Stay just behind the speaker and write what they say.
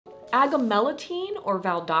Agomelatine or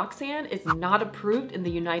Valdoxan is not approved in the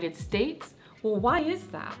United States. Well, why is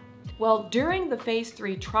that? Well, during the phase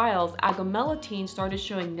 3 trials, agomelatine started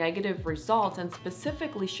showing negative results and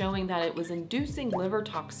specifically showing that it was inducing liver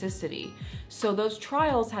toxicity. So those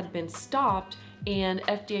trials had been stopped and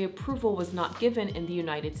FDA approval was not given in the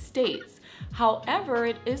United States. However,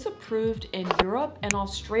 it is approved in Europe and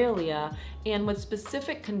Australia, and with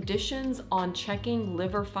specific conditions on checking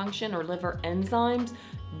liver function or liver enzymes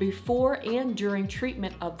before and during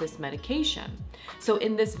treatment of this medication. So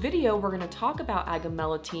in this video, we're going to talk about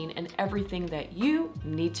agomelatine and everything that you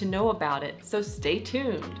need to know about it. So stay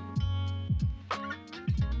tuned.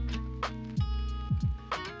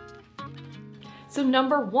 So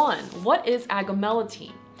number one, what is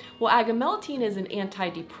agomelatine? Well, agomelatine is an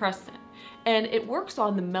antidepressant, and it works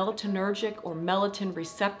on the melatonergic or melatonin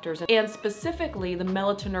receptors, and specifically the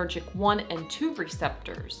melatonergic 1 and 2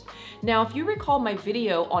 receptors. Now, if you recall my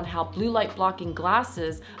video on how blue light blocking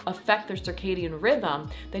glasses affect their circadian rhythm,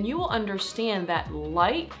 then you will understand that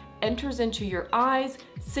light enters into your eyes,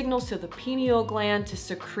 signals to the pineal gland to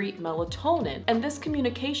secrete melatonin. And this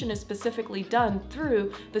communication is specifically done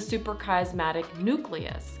through the suprachiasmatic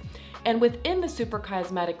nucleus. And within the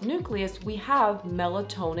suprachiasmatic nucleus, we have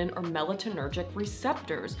melatonin or melatonergic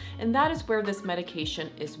receptors, and that is where this medication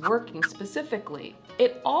is working specifically.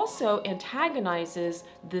 It also antagonizes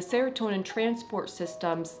the serotonin transport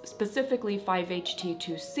systems, specifically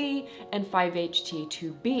 5-HT2C and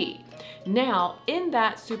 5-HT2B. Now, in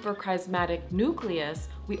that suprachiasmatic nucleus,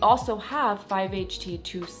 we also have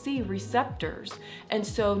 5-HT2C receptors. And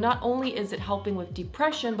so not only is it helping with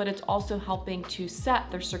depression, but it's also helping to set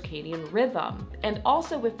their circadian rhythm. And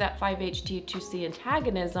also with that 5-HT2C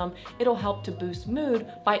antagonism, it'll help to boost mood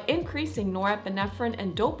by increasing norepinephrine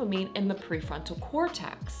and dopamine in the prefrontal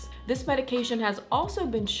cortex. This medication has also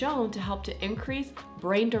been shown to help to increase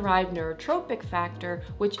brain-derived neurotrophic factor,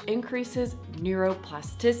 which increases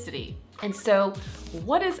neuroplasticity. And so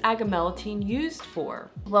what is agomelatine used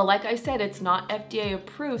for? Well, like I said, it's not FDA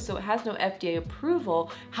approved, so it has no FDA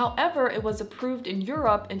approval. However, it was approved in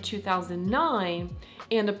Europe in 2009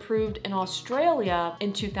 and approved in Australia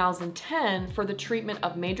in 2010 for the treatment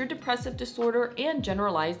of major depressive disorder and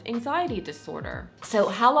generalized anxiety disorder. So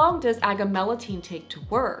how long does agomelatine take to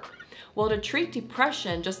work? Well, to treat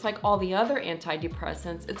depression, just like all the other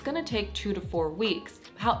antidepressants, it's going to take 2 to 4 weeks.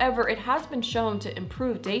 However, it has been shown to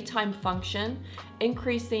improve daytime function,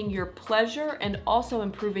 increasing your pleasure, and also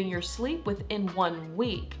improving your sleep within 1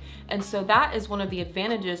 week. And so that is one of the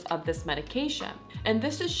advantages of this medication. And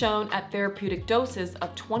this is shown at therapeutic doses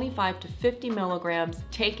of 25 to 50 milligrams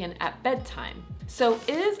taken at bedtime. So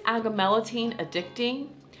is agomelatine addicting?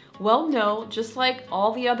 Well, no, just like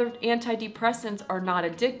all the other antidepressants are not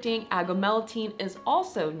addicting, agomelatine is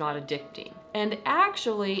also not addicting. And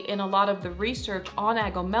actually, in a lot of the research on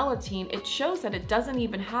agomelatine, it shows that it doesn't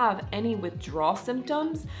even have any withdrawal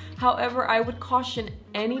symptoms. However, I would caution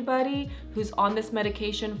anybody who's on this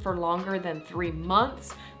medication for longer than 3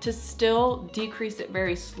 months to still decrease it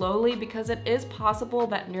very slowly, because it is possible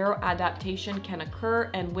that neuroadaptation can occur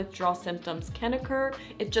and withdrawal symptoms can occur.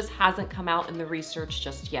 It just hasn't come out in the research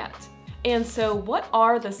just yet. And so what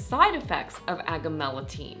are the side effects of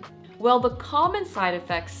agomelatine? Well, the common side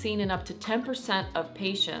effects seen in up to 10% of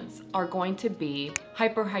patients are going to be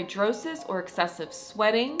hyperhidrosis or excessive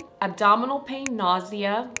sweating, abdominal pain,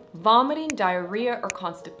 nausea, vomiting, diarrhea or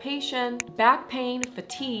constipation, back pain,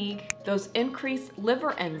 fatigue, those increased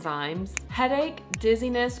liver enzymes, headache,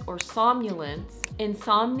 dizziness or somnolence,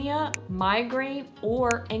 insomnia, migraine,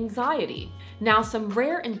 or anxiety. Now, some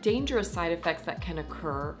rare and dangerous side effects that can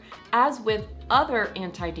occur, as with other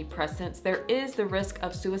antidepressants, there is the risk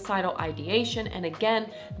of suicidal ideation, and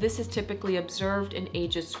again, this is typically observed in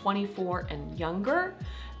ages 24 and younger.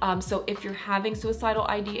 So if you're having suicidal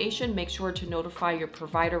ideation, make sure to notify your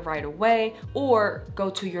provider right away or go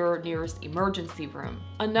to your nearest emergency room.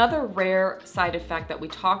 Another rare side effect that we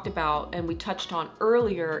talked about and we touched on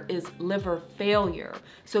earlier is liver failure.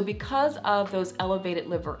 So because of those elevated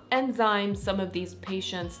liver enzymes, some of these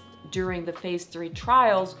patients during the phase 3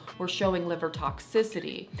 trials were showing liver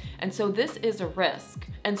toxicity. And so this is a risk.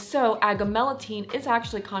 And so agomelatine is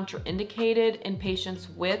actually contraindicated in patients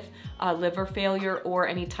with liver failure or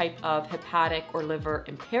any type of hepatic or liver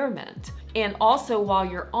impairment. And also, while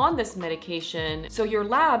you're on this medication, so your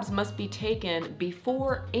labs must be taken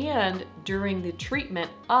before and during the treatment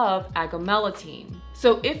of agomelatine.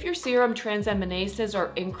 So if your serum transaminases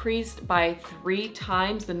are increased by 3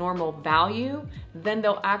 times the normal value, then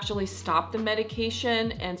they'll actually stop the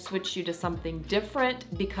medication and switch you to something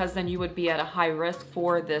different, because then you would be at a high risk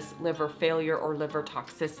for this liver failure or liver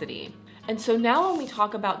toxicity. And so now when we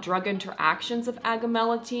talk about drug interactions of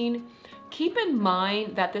agomelatine, keep in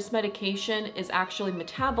mind that this medication is actually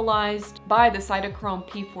metabolized by the cytochrome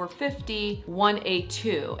P450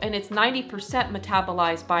 1A2, and it's 90%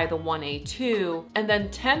 metabolized by the 1A2, and then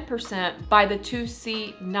 10% by the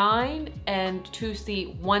 2C9 and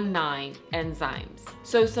 2C19 enzymes.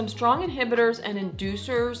 So some strong inhibitors and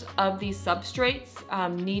inducers of these substrates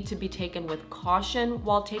need to be taken with caution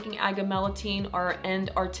while taking agomelatine, and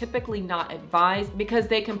are typically not advised because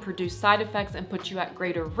they can produce side effects and put you at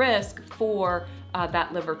greater risk for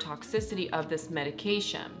that liver toxicity of this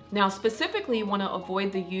medication. Now, specifically, you want to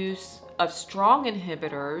avoid the use of strong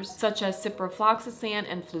inhibitors such as ciprofloxacin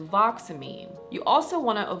and fluvoxamine. You also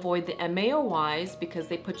want to avoid the MAOIs because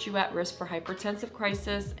they put you at risk for hypertensive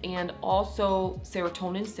crisis and also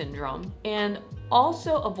serotonin syndrome. And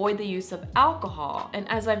also avoid the use of alcohol. And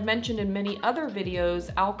as I've mentioned in many other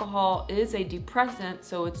videos, alcohol is a depressant,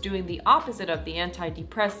 so it's doing the opposite of the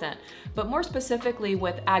antidepressant. But more specifically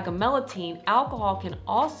with agomelatine, alcohol can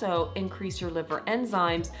also increase your liver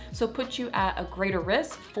enzymes, so put you at a greater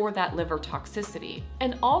risk for that liver toxicity.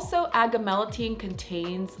 And also agomelatine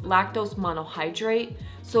contains lactose monohydrate,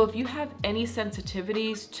 so if you have any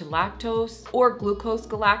sensitivities to lactose or glucose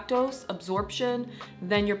galactose absorption,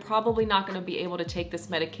 then you're probably not going to be able to take this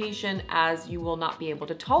medication, as you will not be able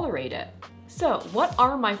to tolerate it. So what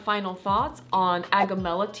are my final thoughts on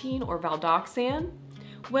agomelatine or Valdoxan?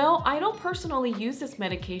 Well, I don't personally use this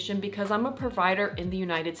medication because I'm a provider in the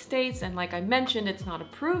United States, and like I mentioned, it's not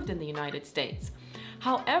approved in the United States.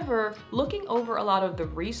 However, looking over a lot of the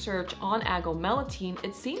research on agomelatine,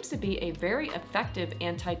 it seems to be a very effective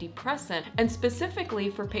antidepressant, and specifically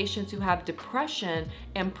for patients who have depression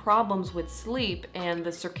and problems with sleep and the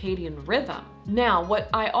circadian rhythm. Now, what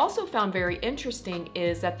I also found very interesting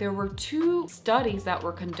is that there were 2 studies that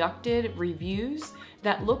were conducted, reviews,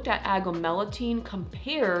 that looked at agomelatine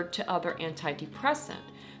compared to other antidepressants.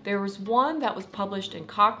 There was one that was published in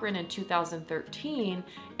Cochrane in 2013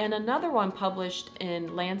 and another one published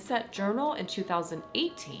in Lancet Journal in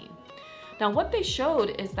 2018. Now, what they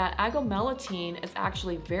showed is that agomelatine is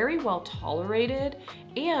actually very well tolerated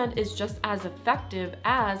and is just as effective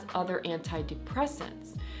as other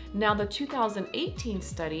antidepressants. Now, the 2018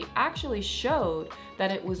 study actually showed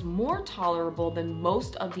that it was more tolerable than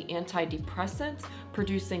most of the antidepressants,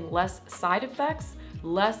 producing less side effects,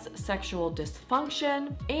 less sexual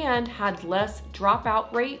dysfunction, and had less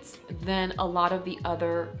dropout rates than a lot of the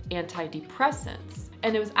other antidepressants.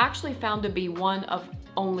 And it was actually found to be one of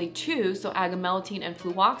only 2, so agomelatine and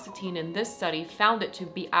fluoxetine in this study found it to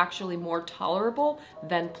be actually more tolerable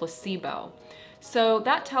than placebo. So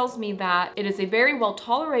that tells me that it is a very well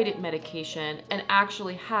tolerated medication and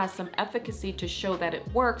actually has some efficacy to show that it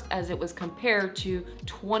works, as it was compared to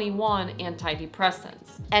 21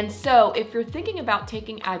 antidepressants. And so if you're thinking about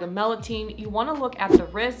taking agomelatine, you want to look at the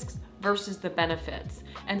risks versus the benefits.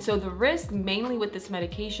 And so the risk mainly with this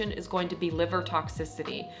medication is going to be liver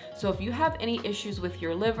toxicity. So if you have any issues with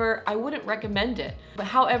your liver, I wouldn't recommend it. But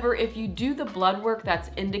however, if you do the blood work that's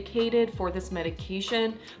indicated for this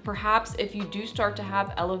medication, perhaps if you do start to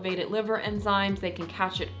have elevated liver enzymes, they can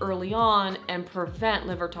catch it early on and prevent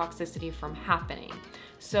liver toxicity from happening.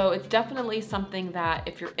 So it's definitely something that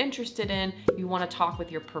if you're interested in, you want to talk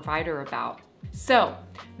with your provider about. So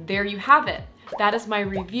there you have it. That is my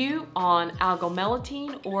review on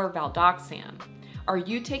agomelatine or Valdoxan. Are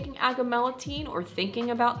you taking agomelatine or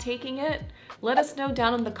thinking about taking it? Let us know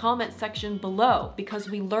down in the comment section below, because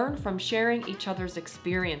we learn from sharing each other's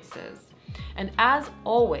experiences. And as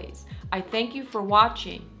always, I thank you for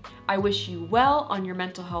watching. I wish you well on your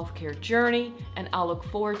mental health care journey, and I'll look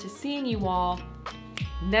forward to seeing you all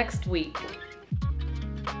next week.